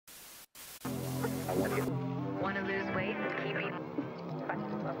Want to lose weight? Keep eating.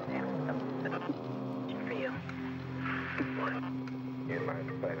 For you. In my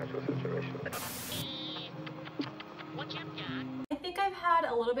financial situation. I think I've had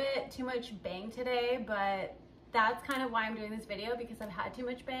a little bit too much bang today, but that's kind of why I'm doing this video, because I've had too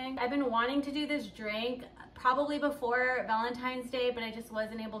much bang. I've been wanting to do this drink probably before Valentine's Day, but I just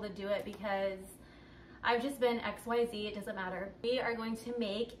wasn't able to do it because I've just been XYZ, it doesn't matter. We are going to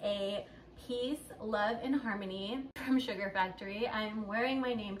make a Peace, Love, and Harmony from Sugar Factory. I'm wearing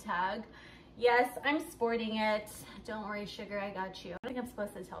my name tag. Yes, I'm sporting it. Don't worry, Sugar, I got you. I don't think I'm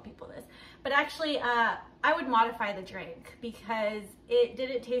supposed to tell people this, but actually, I would modify the drink because it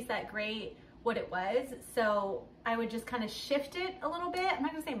didn't taste that great what it was. So I would just kind of shift it a little bit. I'm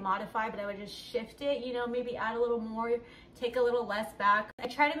not gonna say modify, but I would just shift it, you know, maybe add a little more, take a little less back. I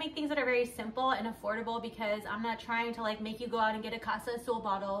try to make things that are very simple and affordable because I'm not trying to like make you go out and get a Casa Azul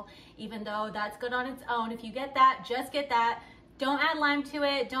bottle, even though that's good on its own. If you get that, just get that. Don't add lime to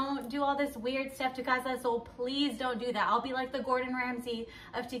it. Don't do all this weird stuff to Casa Azul. Please don't do that. I'll be like the Gordon Ramsay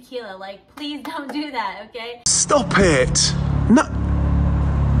of tequila. Like, please don't do that, okay? Stop it! No.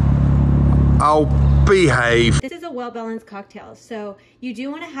 I'll behave. This is a well-balanced cocktail, so you do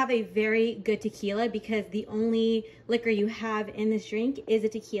want to have a very good tequila because the only liquor you have in this drink is a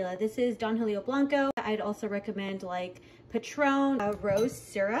tequila. This is Don Julio Blanco. I'd also recommend like Patron rose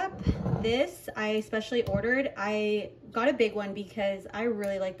syrup. This I especially ordered. I got a big one because I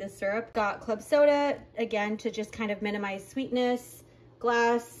really like this syrup. Got club soda, again, to just kind of minimize sweetness.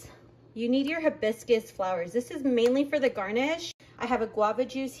 Glass. You need your hibiscus flowers. This is mainly for the garnish. I have a guava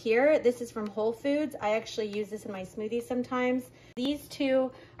juice here. This is from Whole Foods. I actually use this in my smoothies sometimes. These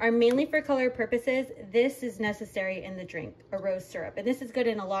two are mainly for color purposes. This is necessary in the drink, a rose syrup. And this is good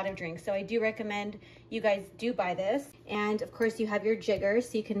in a lot of drinks. So I do recommend you guys do buy this. And of course you have your jigger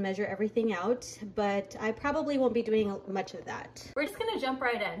so you can measure everything out, but I probably won't be doing much of that. We're just gonna jump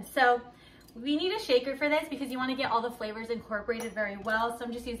right in. So we need a shaker for this because you want to get all the flavors incorporated very well. So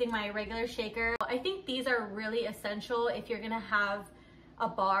I'm just using my regular shaker. I think these are really essential if you're going to have a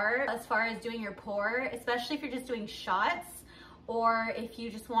bar as far as doing your pour, especially if you're just doing shots, or if you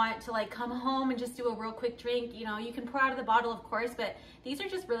just want to like come home and just do a real quick drink. You know, you can pour out of the bottle, of course, but these are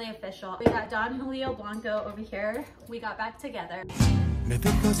just really official. We got Don Julio Blanco over here. We got back together. Me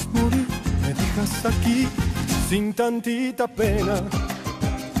dejas morir, me dejas aquí, sin tantita pena.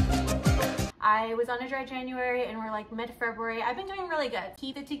 I was on a dry January and we're like mid-February. I've been doing really good.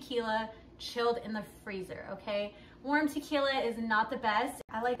 Keep the tequila chilled in the freezer, okay? Warm tequila is not the best.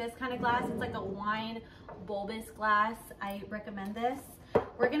 I like this kind of glass. It's like a wine bulbous glass. I recommend this.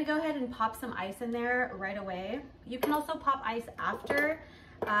 We're gonna go ahead and pop some ice in there right away. You can also pop ice after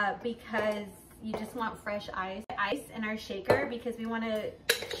because you just want fresh ice. Ice in our shaker because we wanna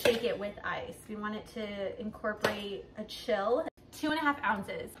shake it with ice. We want it to incorporate a chill. 2.5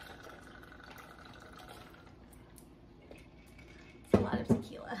 ounces. A lot of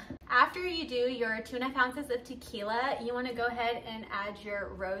tequila. After you do your 2.5 ounces of tequila, you want to go ahead and add your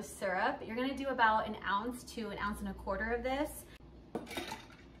rose syrup. You're going to do about 1 ounce to 1.25 ounces of this.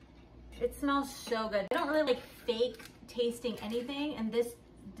 It smells so good. I don't really like fake tasting anything, and this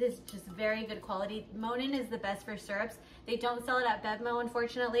is just very good quality. Monin is the best for syrups. They don't sell it at Bevmo,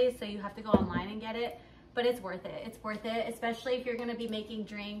 unfortunately, so you have to go online and get it. But it's worth it. It's worth it, especially if you're going to be making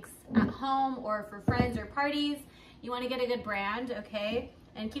drinks at home or for friends or parties. You want to get a good brand, okay?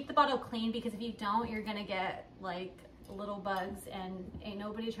 And keep the bottle clean because if you don't, you're gonna get like little bugs and ain't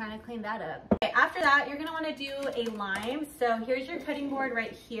nobody trying to clean that up. Okay, after that, you're gonna want to do a lime. So here's your cutting board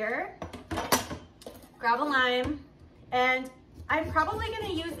right here. Grab a lime, and I'm probably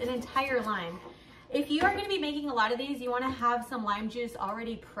gonna use an entire lime. If you are gonna be making a lot of these, you wanna have some lime juice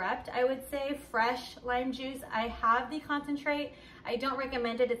already prepped. I would say fresh lime juice. I have the concentrate. I don't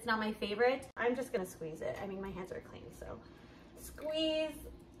recommend it, it's not my favorite. I'm just gonna squeeze it. I mean, my hands are clean, so. Squeeze,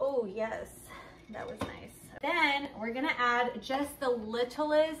 oh yes, that was nice. Then we're gonna add just the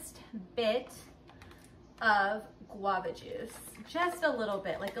littlest bit of guava juice. Just a little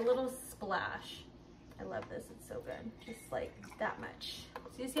bit, like a little splash. I love this, it's so good. Just like that much.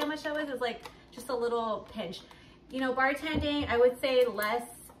 So you see how much that was? It was like just a little pinch. You know, bartending, I would say less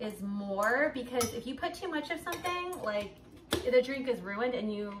is more because if you put too much of something, like the drink is ruined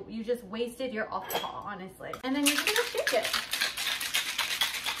and you just wasted your alcohol, honestly. And then you're just gonna shake it.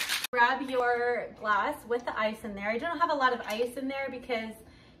 Grab your glass with the ice in there. I don't have a lot of ice in there because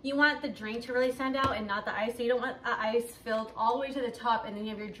you want the drink to really stand out and not the ice. So you don't want the ice filled all the way to the top and then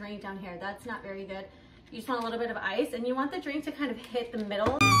you have your drink down here. That's not very good. You just want a little bit of ice and you want the drink to kind of hit the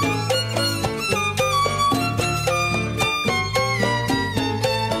middle.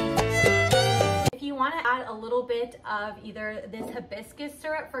 a little bit of either this hibiscus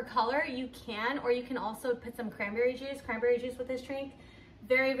syrup for color, you can, or you can also put some cranberry juice with this drink.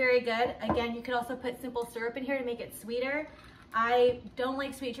 Very, very good. Again, you could also put simple syrup in here to make it sweeter. I don't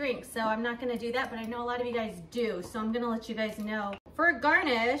like sweet drinks, so I'm not gonna do that, but I know a lot of you guys do, so I'm gonna let you guys know. For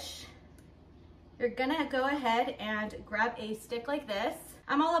garnish, you're gonna go ahead and grab a stick like this.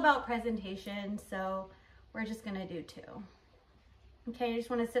 I'm all about presentation, so we're just gonna do two. Okay, you just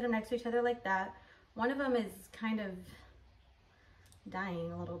wanna sit them next to each other like that. One of them is kind of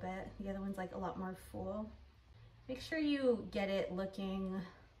dying a little bit. The other one's like a lot more full. Make sure you get it looking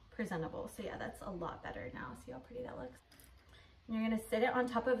presentable. So yeah, that's a lot better now. See how pretty that looks? And you're gonna sit it on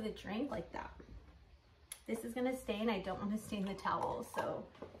top of the drink like that. This is gonna stain. I don't wanna stain the towel, so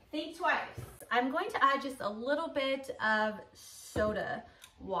think twice. I'm going to add just a little bit of soda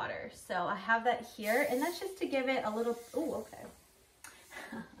water. So I have that here, and that's just to give it a little, oh, okay.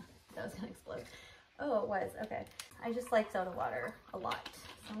 That was gonna explode. Oh, it was, okay. I just like soda water a lot.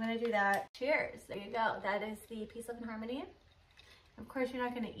 So I'm gonna do that. Cheers, there you go. That is the Peace, Love, and Harmony. Of course, you're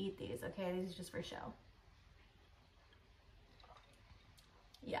not gonna eat these, okay? These are just for show.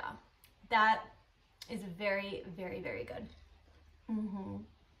 Yeah, that is very, very, very good.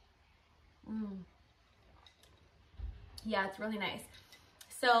 Yeah, it's really nice.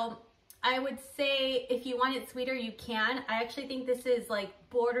 So I would say if you want it sweeter, you can. I actually think this is like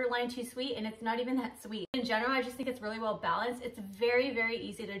borderline too sweet, and it's not even that sweet. In general, I just think it's really well balanced. It's very, very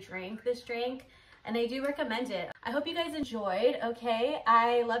easy to drink, this drink, and I do recommend it. I hope you guys enjoyed, okay?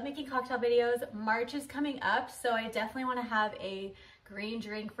 I love making cocktail videos. March is coming up, so I definitely want to have a green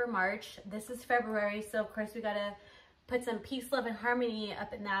drink for March. This is February, so of course we gotta put some peace, love, and harmony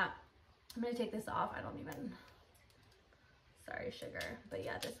up in that. I'm gonna take this off. I don't even, sorry, sugar. But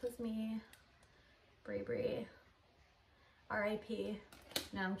yeah, this was me, Brie, R.I.P.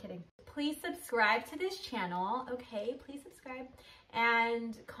 No, I'm kidding. Please subscribe to this channel, okay? Please subscribe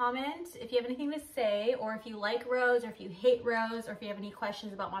and comment if you have anything to say, or if you like rose, or if you hate rose, or if you have any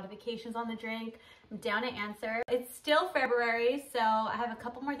questions about modifications on the drink. I'm down to answer. It's still February, so I have a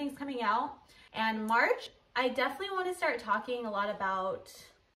couple more things coming out. And March, I definitely want to start talking a lot about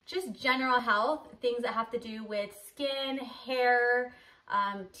just general health, things that have to do with skin, hair,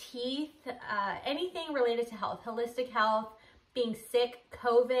 teeth, anything related to health, holistic health, being sick,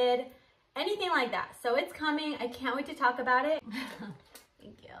 COVID, anything like that. So it's coming. I can't wait to talk about it.